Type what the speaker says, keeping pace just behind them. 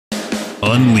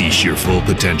Unleash your full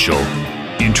potential.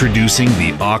 Introducing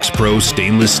the Ox Pro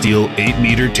stainless steel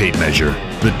 8-meter tape measure,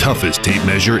 the toughest tape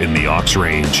measure in the Ox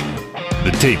range.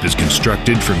 The tape is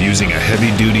constructed from using a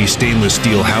heavy-duty stainless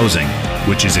steel housing,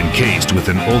 which is encased with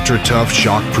an ultra-tough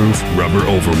shock-proof rubber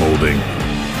overmolding.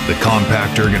 The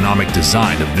compact ergonomic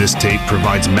design of this tape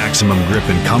provides maximum grip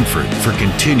and comfort for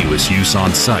continuous use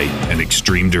on site and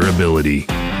extreme durability.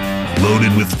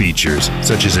 Loaded with features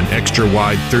such as an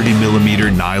extra-wide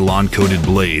 30mm nylon-coated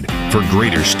blade for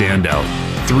greater standout,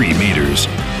 3 meters,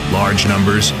 large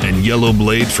numbers, and yellow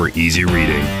blade for easy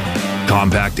reading.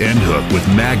 Compact end hook with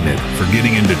magnet for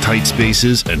getting into tight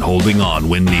spaces and holding on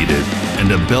when needed,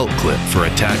 and a belt clip for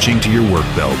attaching to your work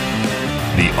belt.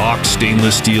 The Ox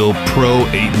Stainless Steel Pro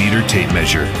 8-meter tape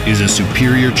measure is a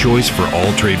superior choice for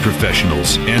all trade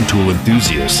professionals and tool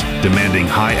enthusiasts demanding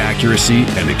high accuracy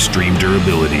and extreme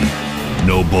durability.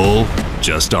 No bull,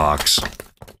 just Ox.